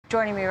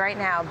Joining me right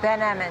now,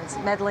 Ben Emmons,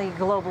 Medley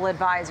Global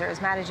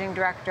Advisors, Managing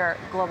Director,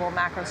 Global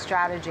Macro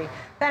Strategy.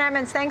 Ben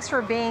Emmons, thanks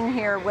for being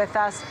here with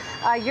us.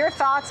 Your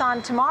thoughts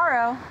on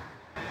tomorrow?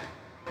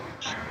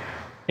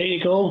 Hey,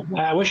 Nicole.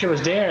 I wish I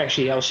was there,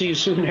 actually. I'll see you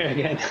soon there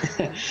again.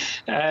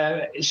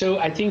 So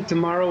I think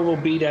tomorrow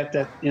will be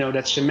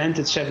that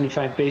cemented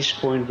 75 basis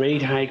point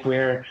rate hike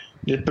where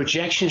the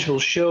projections will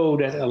show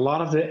that a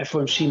lot of the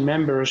FOMC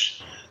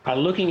members are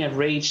looking at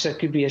rates that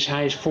could be as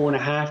high as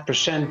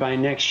 4.5% by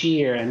next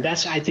year. And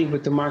that's, I think,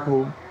 what the market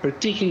will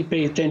particularly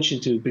pay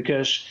attention to,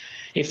 because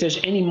if there's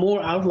any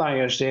more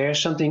outliers there,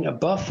 something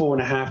above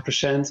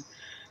 4.5%,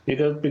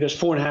 because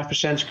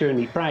 4.5% is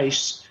currently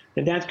priced,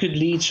 then that could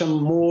lead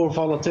some more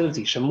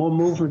volatility, some more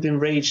movement in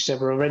rates that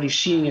we're already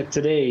seeing it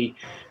today.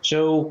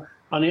 So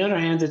on the other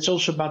hand, it's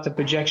also about the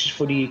projections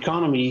for the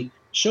economy.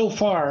 So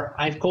far,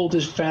 I've called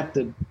this Fed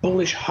the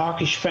bullish,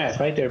 hawkish Fed,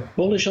 right? They're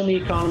bullish on the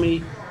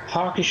economy,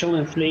 hawkish on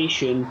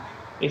inflation.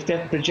 If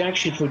that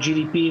projection for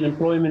GDP and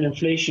employment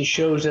inflation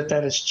shows that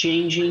that is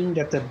changing,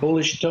 that the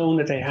bullish tone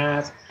that they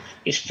had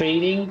is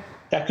fading,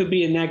 that could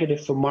be a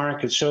negative for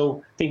markets.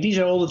 So I think these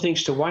are all the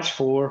things to watch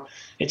for.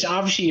 It's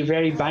obviously a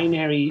very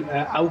binary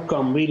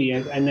outcome, really.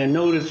 And I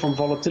noted from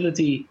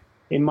volatility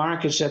in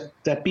markets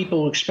that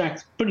people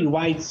expect pretty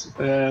wild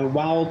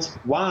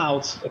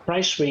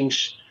price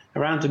swings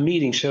around the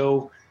meeting.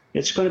 So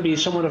it's going to be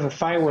somewhat of a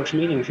fireworks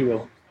meeting, if you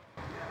will.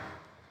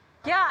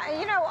 Yeah,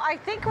 I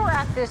think we're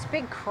at this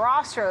big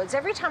crossroads.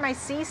 Every time I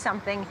see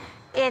something,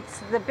 it's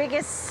the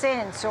biggest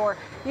since, or,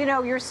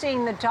 you're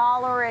seeing the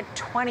dollar at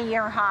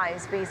 20-year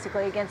highs,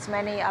 basically, against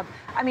many of,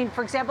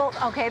 for example,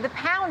 the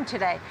pound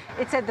today.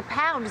 It said the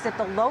pound is at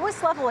the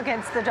lowest level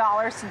against the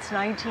dollar since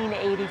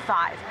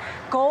 1985.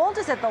 Gold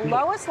is at the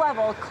lowest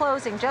level,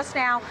 closing just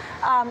now,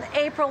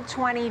 April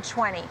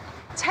 2020.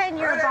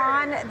 10-year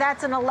bond,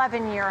 that's an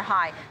 11-year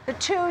high. The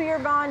 2-year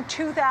bond,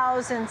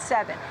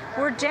 2007.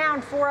 We're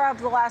down 4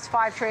 of the last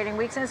 5 trading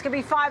weeks, and it's going to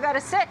be 5 out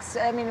of 6,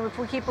 if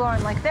we keep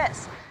going like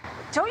this.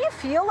 Don't you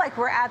feel like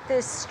we're at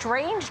this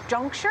strange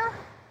juncture?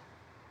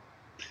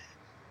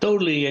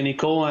 Totally,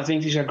 Nicole. I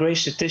think these are great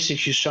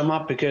statistics you sum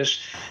up, because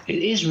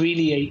it is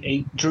really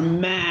a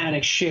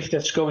dramatic shift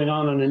that's going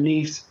on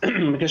underneath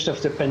because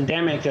of the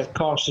pandemic that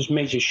caused this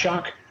major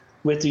shock,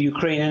 with the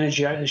Ukraine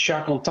energy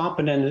shock on top.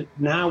 And then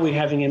now we're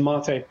having a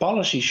monetary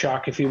policy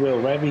shock, if you will,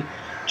 right?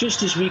 Just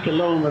this week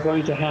alone, we're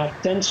going to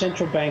have 10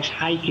 central banks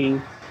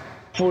hiking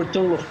for a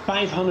total of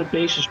 500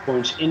 basis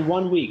points in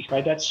 1 week,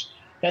 right?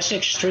 That's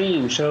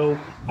extreme.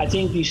 So I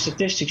think these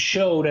statistics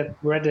show that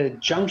we're at a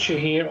juncture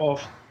here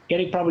of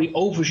getting probably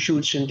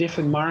overshoots in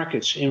different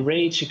markets, in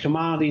rates, in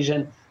commodities,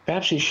 and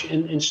perhaps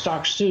in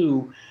stocks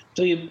too,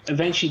 till you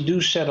eventually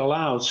do settle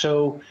out.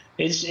 So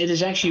it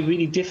is actually a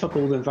really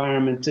difficult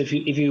environment, if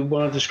you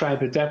want to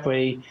describe it that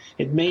way.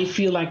 It may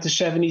feel like the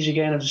 70s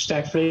again, of the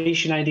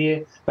stagflation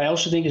idea, but I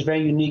also think it's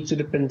very unique to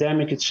the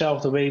pandemic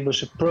itself, the way it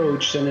was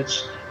approached, and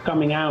it's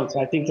coming out.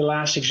 I think the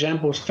last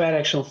example was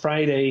FedEx on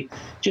Friday,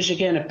 just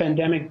again a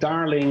pandemic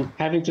darling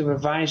having to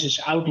revise its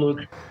outlook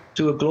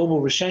to a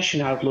global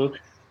recession outlook.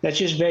 That's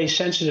just very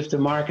sensitive to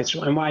markets,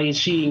 and why you're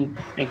seeing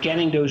and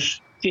getting those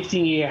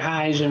 15-year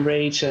highs in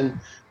rates and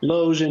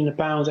lows in the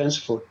pound and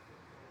so forth.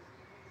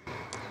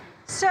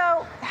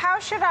 So how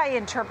should I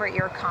interpret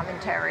your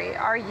commentary?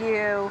 Are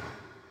you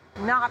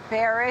not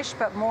bearish,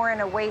 but more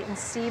in a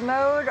wait-and-see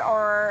mode?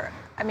 Or,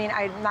 I'm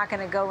not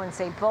going to go and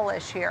say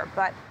bullish here,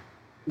 but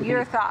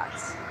your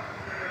thoughts?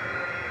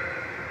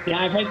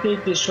 Yeah, if I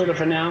take this sort of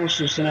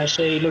analysis and I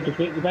say, look,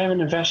 if I have an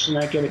investor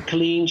and I get a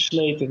clean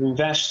slate to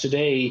invest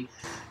today,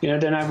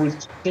 then I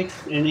would stick,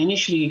 and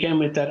initially, again,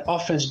 with that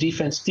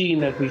offense-defense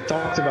theme that we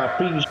talked about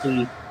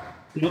previously,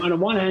 on the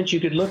one hand, you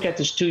could look at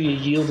this 2-year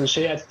yield and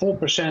say at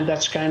 4%,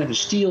 that's kind of a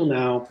steal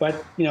now.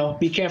 But,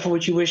 be careful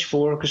what you wish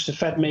for, because the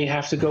Fed may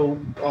have to go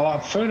a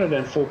lot further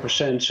than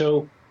 4%.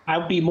 So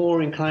I'd be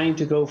more inclined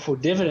to go for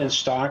dividend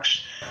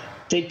stocks.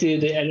 Take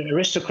the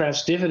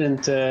Aristocrats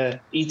dividend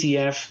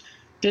ETF.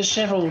 There's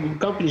several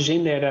companies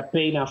in there that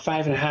pay now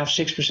 5.5%,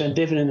 6%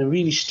 dividend in a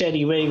really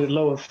steady way with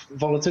lower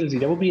volatility.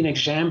 That would be an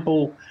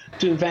example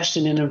to invest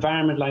in an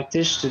environment like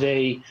this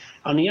today.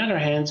 On the other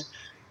hand,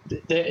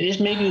 there is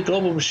maybe a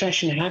global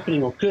recession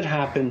happening, or could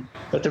happen,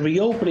 but the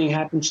reopening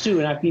happens too.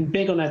 And I've been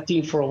big on that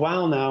theme for a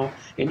while now.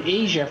 In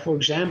Asia, for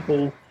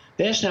example,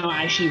 there's now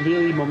actually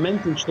really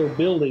momentum still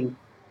building.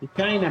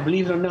 China,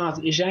 believe it or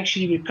not, is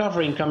actually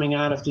recovering coming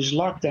out of this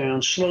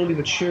lockdown slowly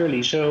but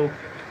surely. So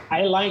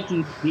I like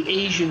the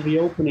Asian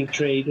reopening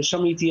trade. There's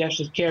some ETFs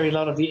that carry a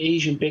lot of the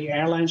Asian big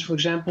airlines, for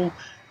example.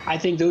 I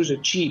think those are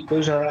cheap.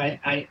 Those are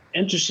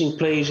interesting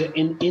plays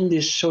in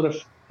this sort of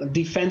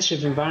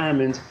defensive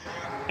environment.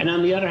 And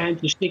on the other hand,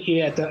 you stick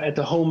here at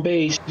the home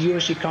base, the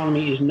U.S.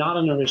 economy is not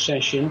in a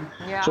recession.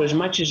 Yeah. So as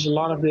much as a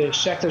lot of the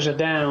sectors are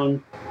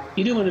down,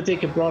 you do want to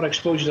take a broad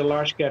exposure to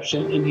large caps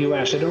in the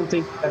U.S. I don't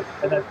think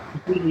that's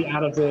completely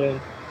out of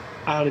the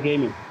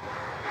game.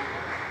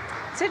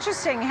 It's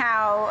interesting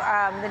how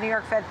the New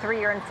York Fed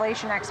 3-year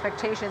inflation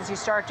expectations, you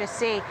start to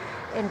see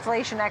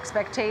inflation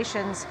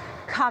expectations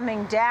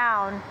coming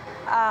down.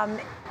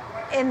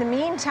 in the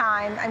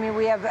meantime, I mean,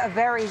 we have a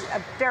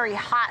very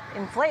hot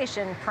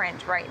inflation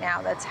print right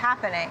now that's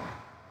happening.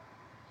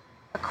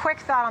 A quick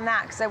thought on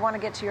that, because I want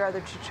to get to your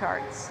other two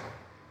charts.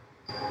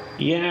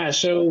 Yeah,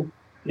 so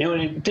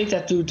take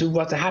that to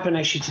what happened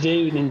actually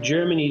today in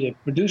Germany. The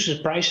producers'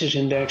 prices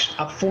index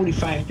up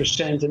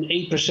 45% and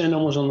 8%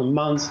 almost on the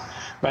month,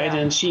 right? Yeah.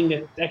 And seeing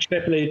that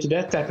extrapolated to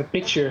that type of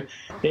picture,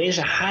 there is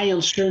a high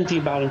uncertainty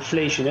about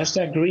inflation. That's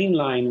that green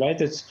line, right?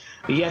 That's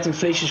yet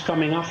inflation is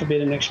coming off a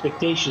bit in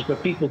expectations,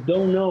 but people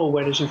don't know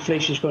where this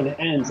inflation is going to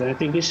end. And I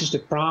think this is the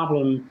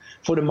problem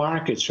for the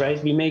markets,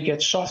 right? We may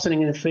get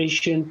softening in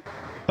inflation,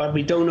 but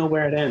we don't know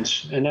where it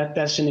ends, and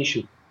that's an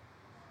issue.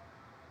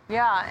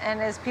 Yeah, and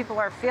as people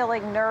are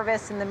feeling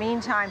nervous in the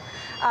meantime,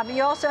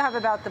 you also have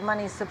about the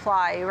money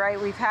supply,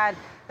 right? We've had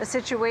a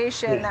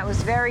situation that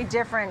was very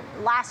different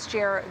last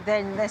year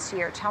than this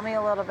year. Tell me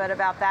a little bit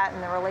about that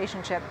and the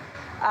relationship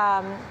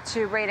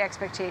to rate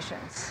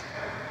expectations.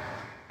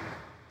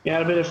 Yeah,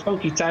 a bit of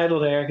funky title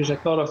there because I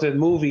thought of the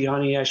movie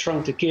Honey, I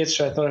Shrunk the Kids.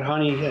 So I thought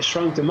Honey, I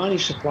Shrunk the Money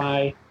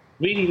Supply.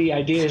 Really, the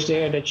idea is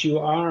there that you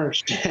are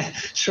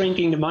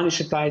shrinking the money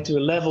supply to a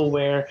level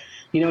where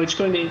it's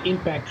going to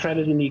impact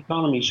credit in the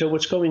economy. So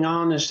what's going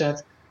on is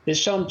that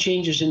there's some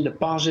changes in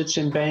deposits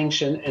in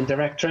banks and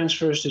direct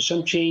transfers. There's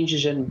some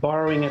changes in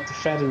borrowing at the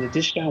Fed in the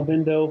discount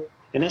window,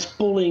 and that's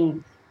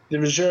pulling the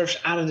reserves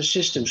out of the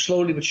system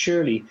slowly but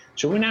surely.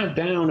 So we're now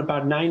down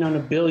about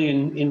 900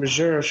 billion in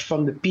reserves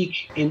from the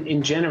peak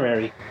in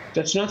January.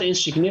 That's not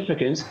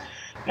insignificant.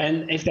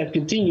 And if that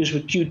continues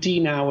with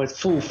QT now at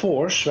full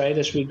force, right,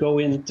 as we go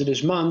into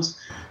this month,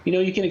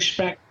 you can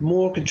expect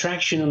more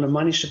contraction on the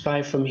money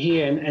supply from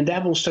here, and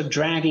that will start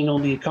dragging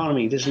on the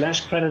economy. There's less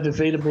credit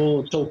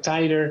available, it's all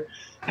tighter,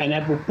 and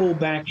that will pull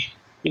back,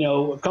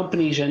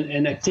 companies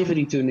and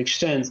activity to an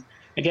extent.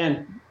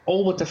 Again,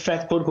 all what the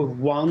Fed quote unquote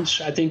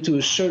wants, I think to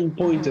a certain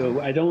point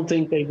though, I don't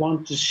think they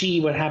want to see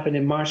what happened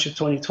in March of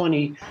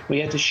 2020, where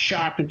you had the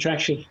sharp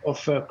contraction of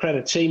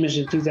credit, same as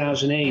in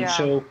 2008. Yeah.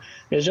 So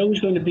there's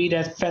always going to be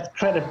that Fed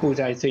credit put,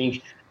 I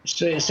think,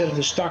 instead of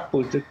the stock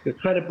put. The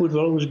credit put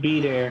will always be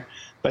there,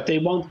 but they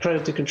want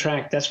credit to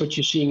contract. That's what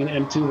you're seeing in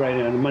M2 right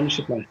now, the money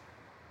supply.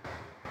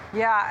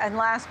 Yeah, and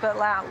last but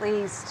not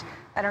least,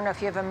 I don't know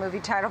if you have a movie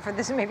title for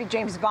this, maybe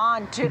James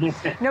Bond, too.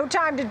 No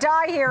Time to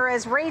Die here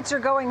as rates are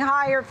going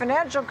higher,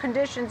 financial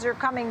conditions are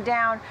coming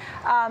down,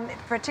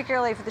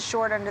 particularly for the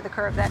short end of the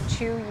curve, that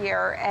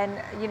 2-year. And,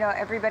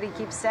 everybody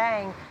keeps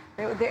saying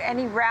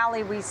any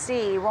rally we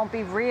see won't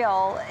be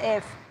real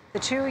if the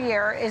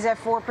 2-year is at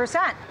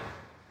 4%.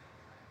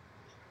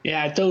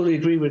 Yeah, I totally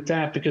agree with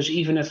that, because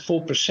even at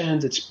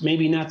 4%, it's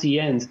maybe not the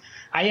end.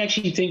 I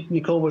actually think,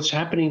 Nicole, what's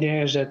happening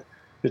there is that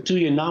the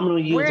 2-year nominal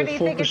yield Where at do you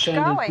 4%. think it's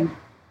going?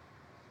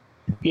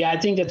 Yeah, I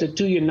think that the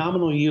 2-year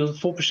nominal yield,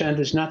 4%,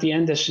 is not the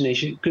end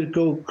destination. It could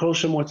go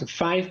closer more to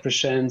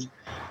 5%,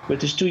 but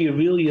this 2-year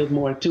real yield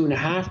more at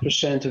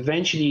 2.5%,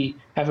 eventually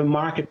have a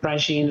market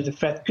pricing in that the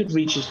Fed could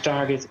reach its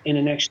target in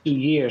the next 2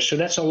 years. So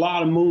that's a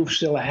lot of moves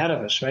still ahead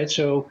of us, right?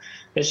 So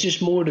there's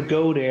just more to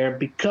go there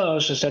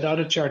because, as that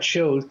other chart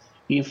showed,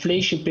 the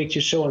inflation picture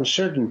is so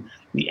uncertain.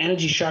 The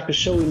energy shock is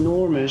so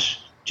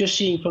enormous. Just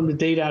seeing from the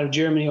data out of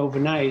Germany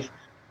overnight,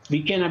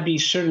 we cannot be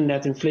certain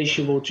that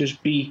inflation will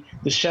just be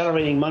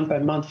decelerating month by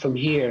month from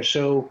here.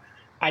 So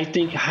I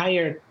think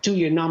higher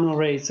 2-year nominal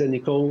rates,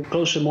 Nicole,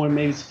 closer more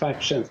maybe to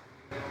 5%.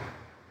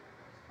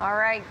 All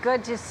right,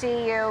 good to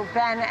see you,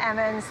 Ben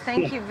Emmons.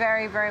 Thank you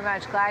very, very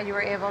much. Glad you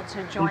were able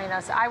to join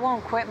us. I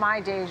won't quit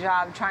my day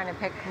job trying to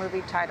pick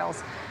movie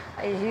titles.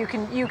 You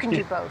can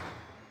do both.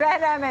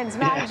 Ben Emmons,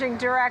 Managing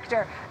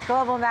Director,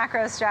 Global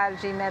Macro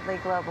Strategy, Medley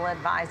Global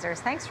Advisors.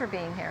 Thanks for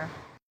being here.